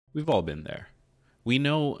We've all been there. We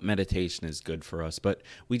know meditation is good for us, but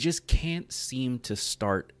we just can't seem to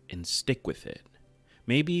start and stick with it.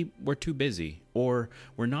 Maybe we're too busy, or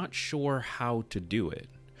we're not sure how to do it,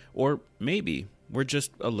 or maybe we're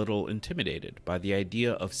just a little intimidated by the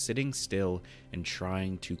idea of sitting still and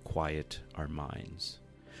trying to quiet our minds.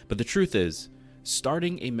 But the truth is,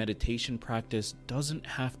 starting a meditation practice doesn't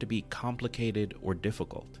have to be complicated or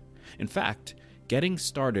difficult. In fact, getting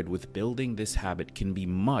started with building this habit can be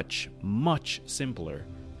much, much simpler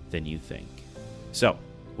than you think. So,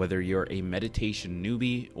 whether you're a meditation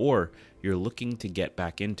newbie or you're looking to get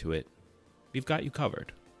back into it, we've got you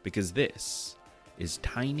covered, because this is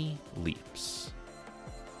Tiny Leaps.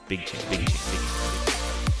 Big change, big change, big change.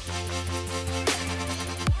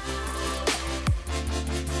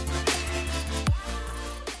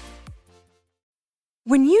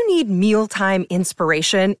 When you need mealtime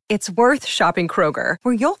inspiration, it's worth shopping Kroger,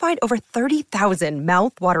 where you'll find over 30,000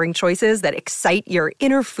 mouth-watering choices that excite your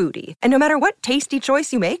inner foodie. And no matter what tasty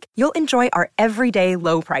choice you make, you'll enjoy our everyday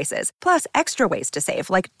low prices, plus extra ways to save,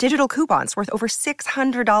 like digital coupons worth over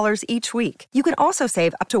 $600 each week. You can also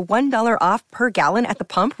save up to $1 off per gallon at the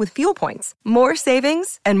pump with fuel points. More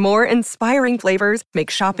savings and more inspiring flavors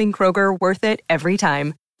make shopping Kroger worth it every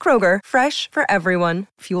time. Kroger, fresh for everyone.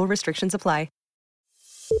 Fuel restrictions apply.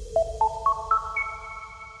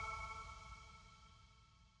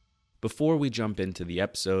 Before we jump into the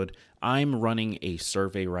episode, I'm running a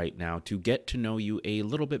survey right now to get to know you a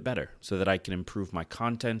little bit better so that I can improve my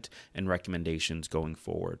content and recommendations going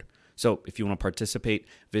forward. So if you want to participate,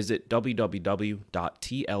 visit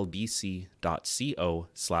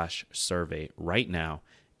www.tlbc.co/survey right now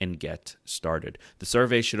and get started. The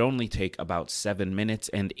survey should only take about 7 minutes,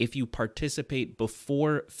 and if you participate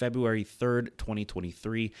before February 3rd,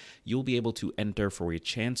 2023, you'll be able to enter for a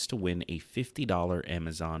chance to win a $50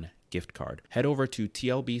 Amazon gift card. Head over to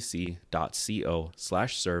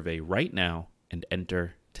tlbc.co/survey right now and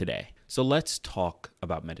enter today. So let's talk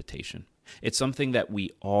about meditation. It's something that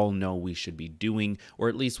we all know we should be doing, or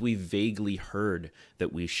at least we vaguely heard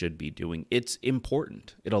that we should be doing. It's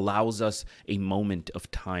important. It allows us a moment of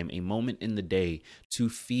time, a moment in the day to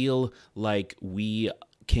feel like we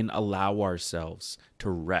can allow ourselves to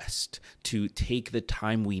rest, to take the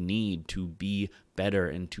time we need to be better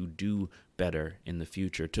and to do better in the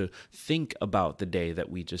future, to think about the day that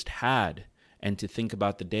we just had and to think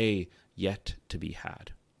about the day yet to be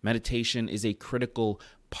had. Meditation is a critical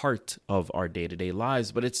part of our day-to-day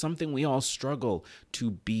lives, but it's something we all struggle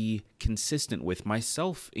to be consistent with,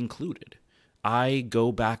 myself included. I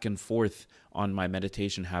go back and forth on my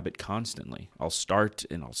meditation habit constantly. I'll start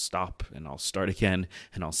and I'll stop and I'll start again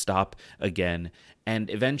and I'll stop again. And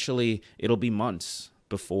eventually it'll be months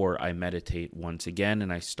before I meditate once again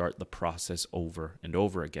and I start the process over and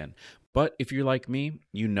over again. But if you're like me,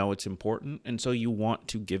 you know it's important, and so you want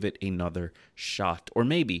to give it another shot. Or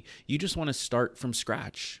maybe you just want to start from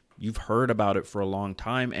scratch. You've heard about it for a long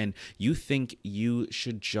time, and you think you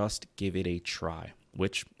should just give it a try,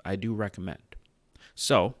 which I do recommend.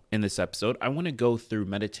 So, in this episode, I want to go through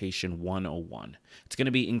Meditation 101. It's going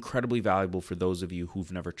to be incredibly valuable for those of you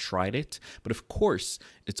who've never tried it, but of course,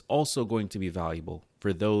 it's also going to be valuable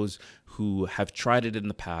for those who have tried it in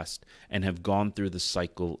the past and have gone through the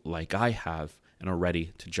cycle like I have and are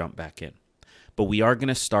ready to jump back in. But we are going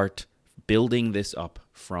to start building this up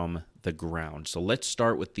from the ground. So let's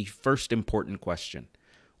start with the first important question.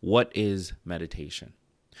 What is meditation?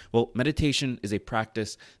 Well, meditation is a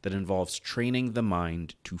practice that involves training the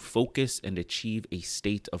mind to focus and achieve a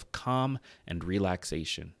state of calm and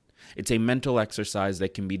relaxation. It's a mental exercise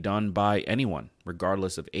that can be done by anyone,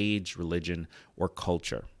 regardless of age, religion, or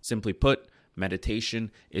culture. Simply put,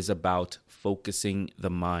 meditation is about focusing the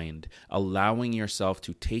mind, allowing yourself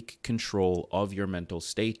to take control of your mental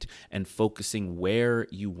state and focusing where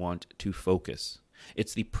you want to focus.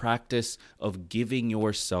 It's the practice of giving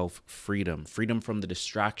yourself freedom from the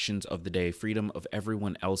distractions of the day, freedom of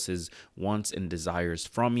everyone else's wants and desires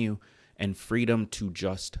from you, and freedom to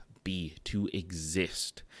just be, to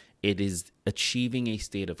exist. It is achieving a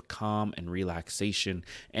state of calm and relaxation,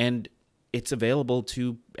 and it's available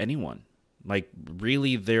to anyone. Like,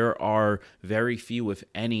 really, there are very few, if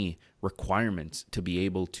any, requirements to be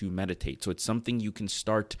able to meditate. So it's something you can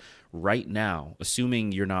start right now,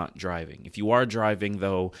 assuming you're not driving. If you are driving,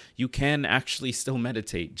 though, you can actually still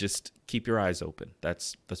meditate. Just keep your eyes open.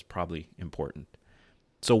 That's probably important.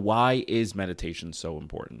 So why is meditation so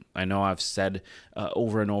important? I know I've said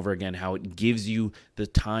over and over again how it gives you the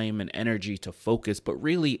time and energy to focus, but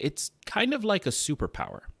really, it's kind of like a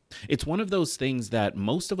superpower. It's one of those things that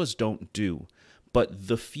most of us don't do, but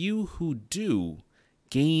the few who do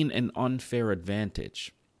gain an unfair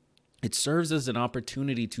advantage. It serves as an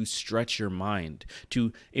opportunity to stretch your mind,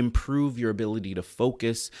 to improve your ability to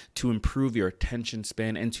focus, to improve your attention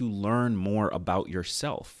span, and to learn more about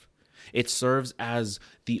yourself. It serves as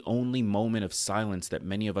the only moment of silence that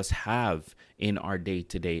many of us have in our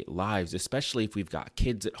day-to-day lives, especially if we've got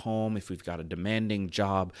kids at home, if we've got a demanding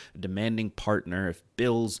job, a demanding partner, if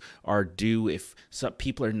bills are due, if some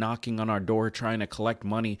people are knocking on our door trying to collect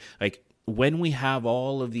money. Like, when we have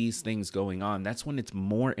all of these things going on, that's when it's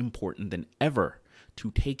more important than ever to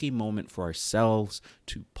take a moment for ourselves,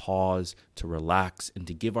 to pause, to relax, and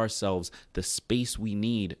to give ourselves the space we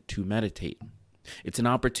need to meditate. It's an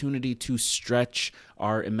opportunity to stretch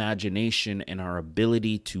our imagination and our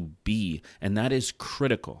ability to be, and that is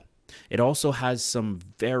critical. It also has some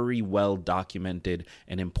very well documented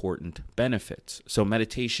and important benefits. So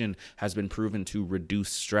meditation has been proven to reduce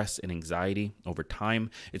stress and anxiety over time.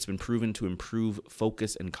 It's been proven to improve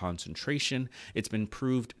focus and concentration. It's been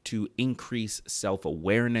proved to increase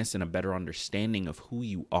self-awareness and a better understanding of who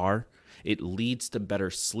you are. It leads to better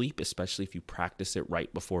sleep, especially if you practice it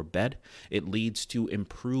right before bed. It leads to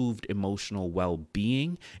improved emotional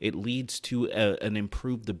well-being. It leads to an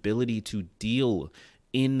improved ability to deal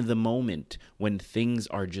in the moment when things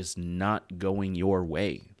are just not going your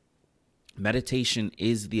way. Meditation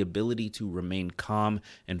is the ability to remain calm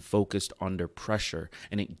and focused under pressure,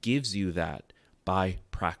 and it gives you that by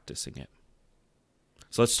practicing it.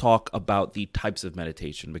 So let's talk about the types of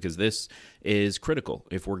meditation, because this is critical.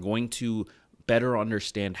 If we're going to better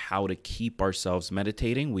understand how to keep ourselves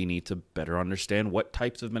meditating, we need to better understand what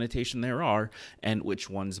types of meditation there are and which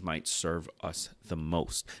ones might serve us the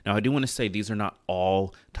most. Now, I do want to say these are not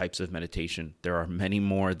all types of meditation. There are many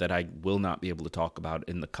more that I will not be able to talk about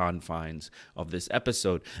in the confines of this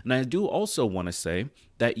episode. And I do also want to say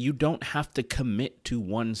that you don't have to commit to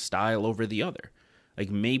one style over the other. Like,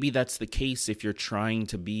 maybe that's the case if you're trying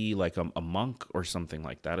to be like a monk or something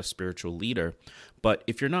like that, a spiritual leader. But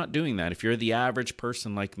if you're not doing that, if you're the average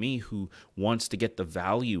person like me who wants to get the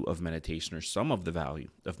value of meditation or some of the value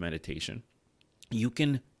of meditation, you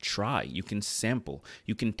can try, you can sample,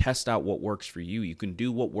 you can test out what works for you. You can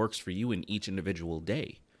do what works for you in each individual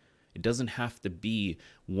day. It doesn't have to be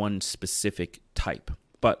one specific type,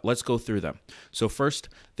 but let's go through them. So first,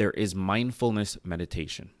 there is mindfulness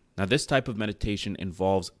meditation. Now, this type of meditation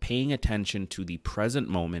involves paying attention to the present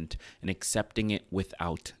moment and accepting it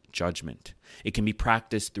without judgment. It can be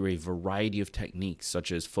practiced through a variety of techniques,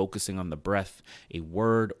 such as focusing on the breath, a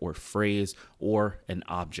word or phrase, or an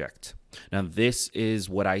object. Now, this is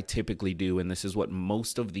what I typically do, and this is what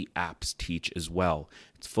most of the apps teach as well.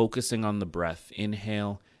 It's focusing on the breath,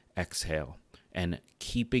 inhale, exhale, and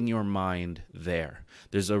keeping your mind there.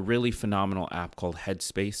 There's a really phenomenal app called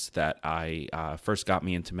Headspace that first got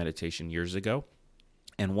me into meditation years ago.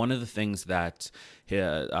 And one of the things that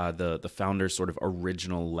the founder's sort of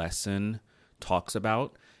original lesson talks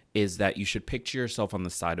about is that you should picture yourself on the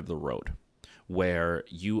side of the road where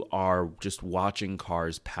you are just watching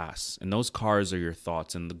cars pass. And those cars are your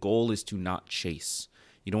thoughts. And the goal is to not chase.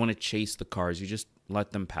 You don't want to chase the cars. You just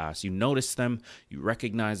let them pass. You notice them, you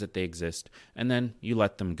recognize that they exist, and then you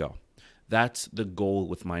let them go. That's the goal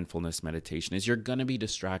with mindfulness meditation, is you're going to be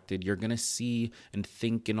distracted, you're going to see and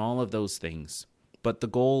think in all of those things, but the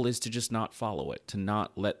goal is to just not follow it, to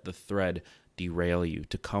not let the thread derail you,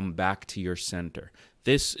 to come back to your center.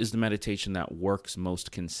 This is the meditation that works most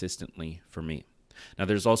consistently for me. Now,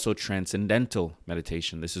 there's also transcendental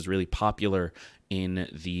meditation. This is really popular in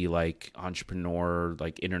the entrepreneur,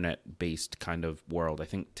 internet-based kind of world. I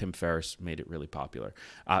think Tim Ferriss made it really popular.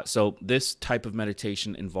 So this type of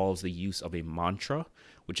meditation involves the use of a mantra,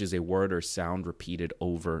 which is a word or sound repeated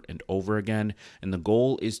over and over again. And the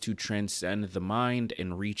goal is to transcend the mind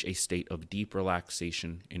and reach a state of deep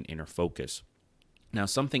relaxation and inner focus. Now,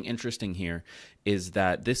 something interesting here is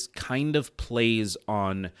that this kind of plays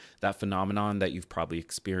on that phenomenon that you've probably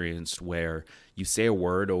experienced where you say a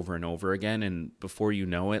word over and over again, and before you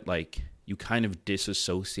know it, you kind of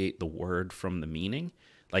disassociate the word from the meaning.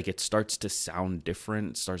 It starts to sound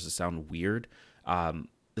different, it starts to sound weird.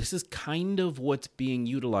 This is kind of what's being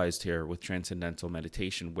utilized here with transcendental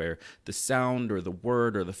meditation, where the sound or the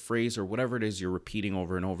word or the phrase or whatever it is you're repeating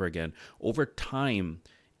over and over again, over time,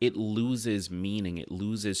 it loses meaning, it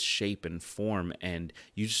loses shape and form, and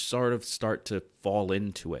you sort of start to fall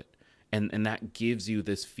into it. And that gives you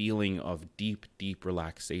this feeling of deep, deep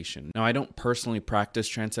relaxation. Now, I don't personally practice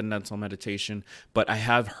transcendental meditation, but I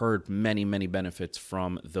have heard many, many benefits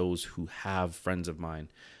from those who have, friends of mine.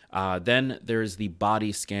 Then there's the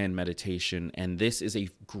body scan meditation, and this is a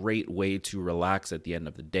great way to relax at the end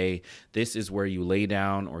of the day. This is where you lay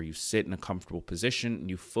down or you sit in a comfortable position and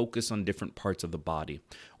you focus on different parts of the body.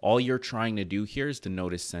 All you're trying to do here is to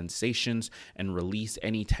notice sensations and release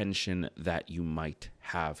any tension that you might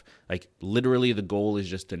have. Like literally the goal is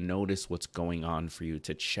just to notice what's going on for you,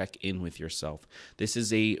 to check in with yourself. This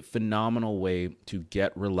is a phenomenal way to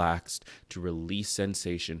get relaxed, to release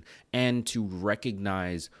sensation, and to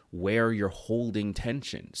recognize where you're holding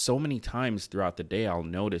tension. So many times throughout the day, I'll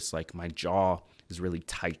notice like my jaw is really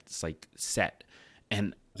tight, it's like set.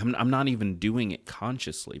 And I'm not even doing it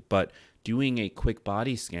consciously, but doing a quick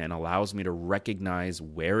body scan allows me to recognize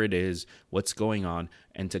where it is, what's going on,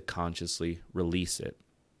 and to consciously release it.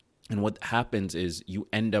 And what happens is you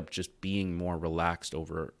end up just being more relaxed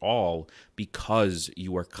overall because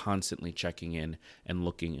you are constantly checking in and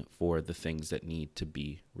looking for the things that need to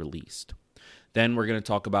be released. Then we're going to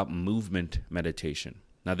talk about movement meditation.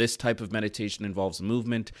 Now, this type of meditation involves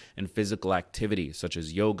movement and physical activity, such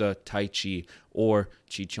as yoga, tai chi, or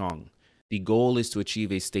qigong. The goal is to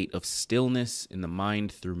achieve a state of stillness in the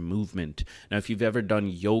mind through movement. Now, if you've ever done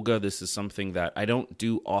yoga, this is something that I don't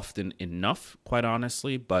do often enough, quite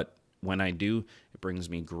honestly, but when I do, it brings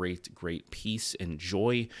me great peace and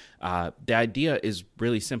joy. The idea is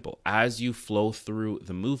really simple. As you flow through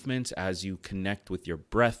the movements, as you connect with your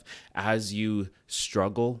breath, as you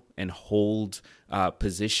struggle and hold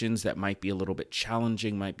positions that might be a little bit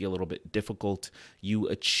challenging, might be a little bit difficult, you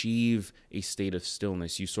achieve a state of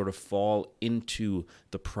stillness. You sort of fall into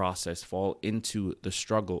the process, fall into the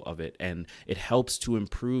struggle of it, and it helps to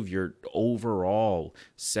improve your overall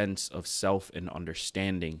sense of self and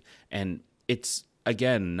understanding. And it's,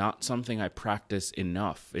 again, not something I practice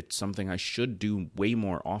enough. It's something I should do way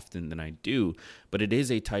more often than I do, but it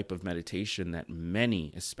is a type of meditation that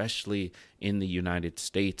many, especially in the United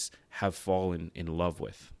States, have fallen in love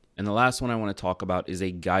with. And the last one I want to talk about is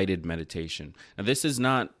a guided meditation. Now, this is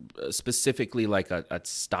not specifically like a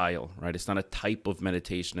style, right? It's not a type of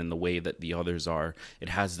meditation in the way that the others are. It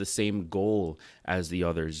has the same goal as the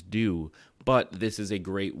others do, but this is a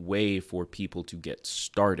great way for people to get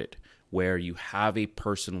started, where you have a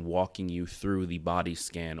person walking you through the body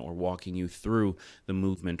scan, or walking you through the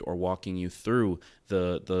movement, or walking you through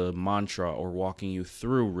the mantra, or walking you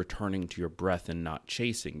through returning to your breath and not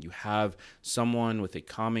chasing. You have someone with a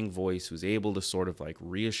calming voice who's able to sort of like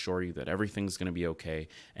reassure you that everything's going to be okay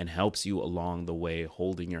and helps you along the way,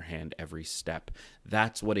 holding your hand every step.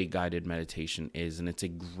 That's what a guided meditation is, and it's a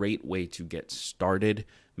great way to get started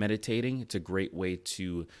meditating. It's a great way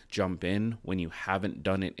to jump in when you haven't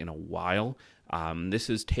done it in a while. This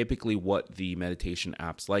is typically what the meditation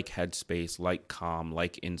apps like Headspace, like Calm,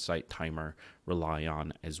 like Insight Timer rely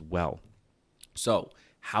on as well. So,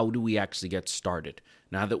 how do we actually get started?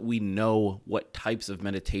 Now that we know what types of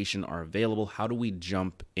meditation are available, how do we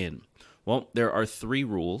jump in? Well, there are 3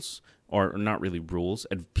 rules, or not really rules,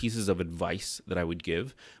 and pieces of advice that I would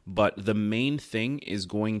give, but the main thing is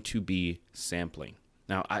going to be sampling.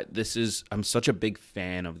 Now, I'm such a big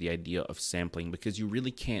fan of the idea of sampling because you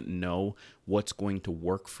really can't know what's going to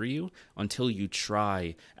work for you until you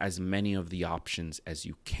try as many of the options as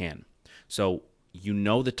you can. So you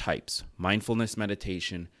know the types: mindfulness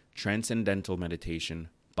meditation, transcendental meditation,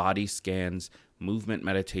 body scans, movement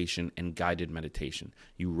meditation, and guided meditation.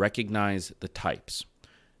 You recognize the types.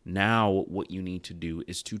 Now what you need to do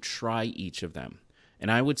is to try each of them.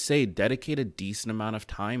 And I would say dedicate a decent amount of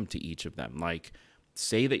time to each of them. Like,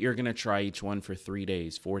 say that you're going to try each one for 3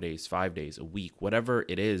 days, 4 days, 5 days, a week, whatever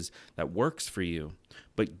it is that works for you,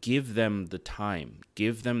 but give them the time,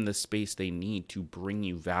 give them the space they need to bring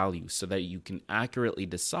you value so that you can accurately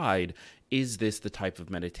decide, is this the type of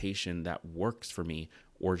meditation that works for me,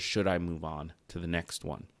 or should I move on to the next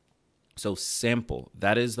one? So sample,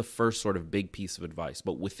 that is the first sort of big piece of advice.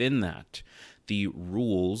 But within that, the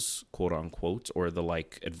rules, quote unquote, or the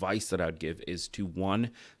advice that I would give is to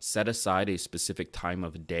 1, set aside a specific time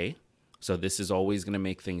of day. So this is always going to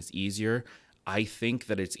make things easier. I think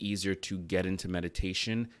that it's easier to get into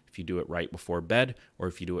meditation if you do it right before bed or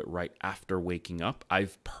if you do it right after waking up.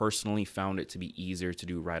 I've personally found it to be easier to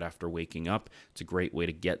do right after waking up. It's a great way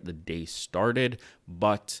to get the day started,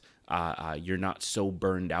 but you're not so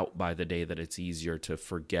burned out by the day that it's easier to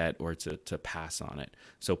forget or to pass on it.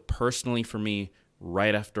 So personally for me,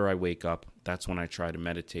 right after I wake up, that's when I try to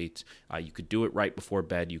meditate. You could do it right before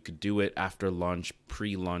bed. You could do it after lunch,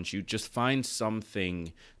 pre-lunch. You just find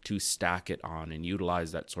something to stack it on and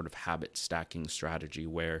utilize that sort of habit stacking strategy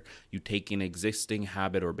where you take an existing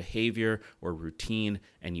habit or behavior or routine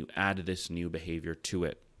and you add this new behavior to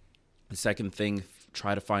it. The second thing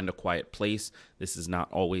try to find a quiet place. This is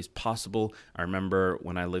not always possible. I remember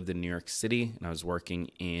when I lived in New York City and I was working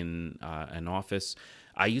in an office,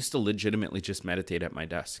 I used to legitimately just meditate at my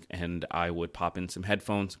desk, and I would pop in some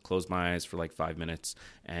headphones, close my eyes for like 5 minutes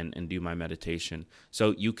and do my meditation.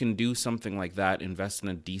 So you can do something like that, invest in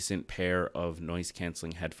a decent pair of noise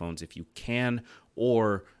canceling headphones if you can,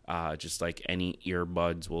 or just like any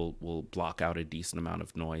earbuds will block out a decent amount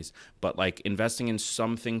of noise. But like investing in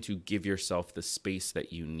something to give yourself the space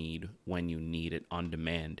that you need when you need it on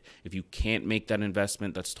demand. If you can't make that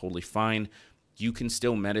investment, that's totally fine. You can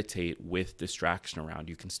still meditate with distraction around.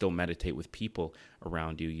 You can still meditate with people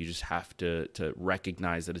around you. You just have to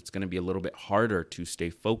recognize that it's going to be a little bit harder to stay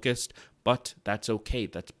focused, but that's okay.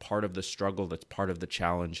 That's part of the struggle. That's part of the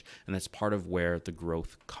challenge, and that's part of where the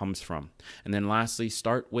growth comes from. And then lastly,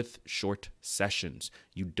 start with short sessions.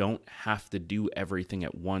 You don't have to do everything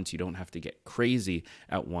at once. You don't have to get crazy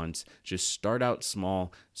at once. Just start out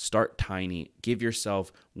small, start tiny, give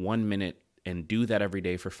yourself 1 minute and do that every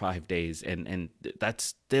day for 5 days. And that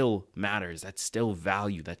still matters. That's still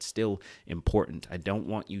value. That's still important. I don't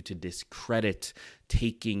want you to discredit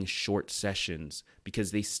taking short sessions because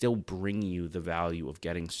they still bring you the value of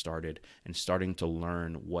getting started and starting to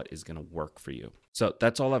learn what is going to work for you. So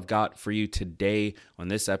that's all I've got for you today on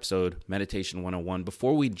this episode, Meditation 101.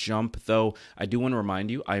 Before we jump, though, I do want to remind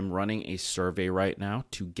you, I'm running a survey right now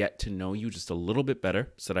to get to know you just a little bit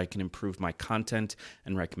better so that I can improve my content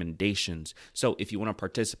and recommendations. So if you want to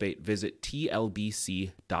participate, visit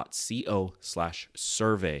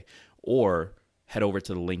tlbc.co/survey or head over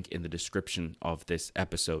to the link in the description of this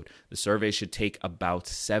episode. The survey should take about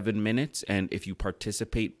 7 minutes, and if you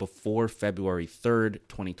participate before February 3rd,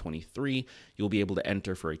 2023, you'll be able to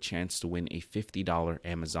enter for a chance to win a $50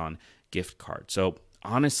 Amazon gift card. So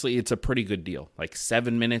honestly, it's a pretty good deal. Like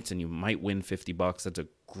 7 minutes and you might win $50. That's a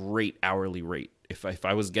great hourly rate. If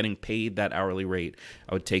I was getting paid that hourly rate,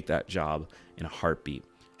 I would take that job in a heartbeat.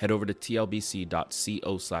 Head over to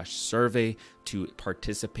tlbc.co/survey to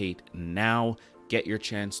participate now. Get your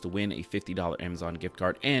chance to win a $50 Amazon gift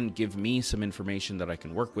card and give me some information that I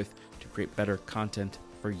can work with to create better content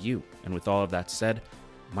for you. And with all of that said,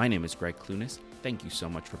 my name is Greg Clunis. Thank you so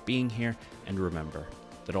much for being here. And remember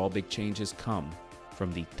that all big changes come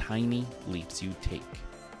from the tiny leaps you take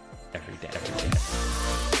every day.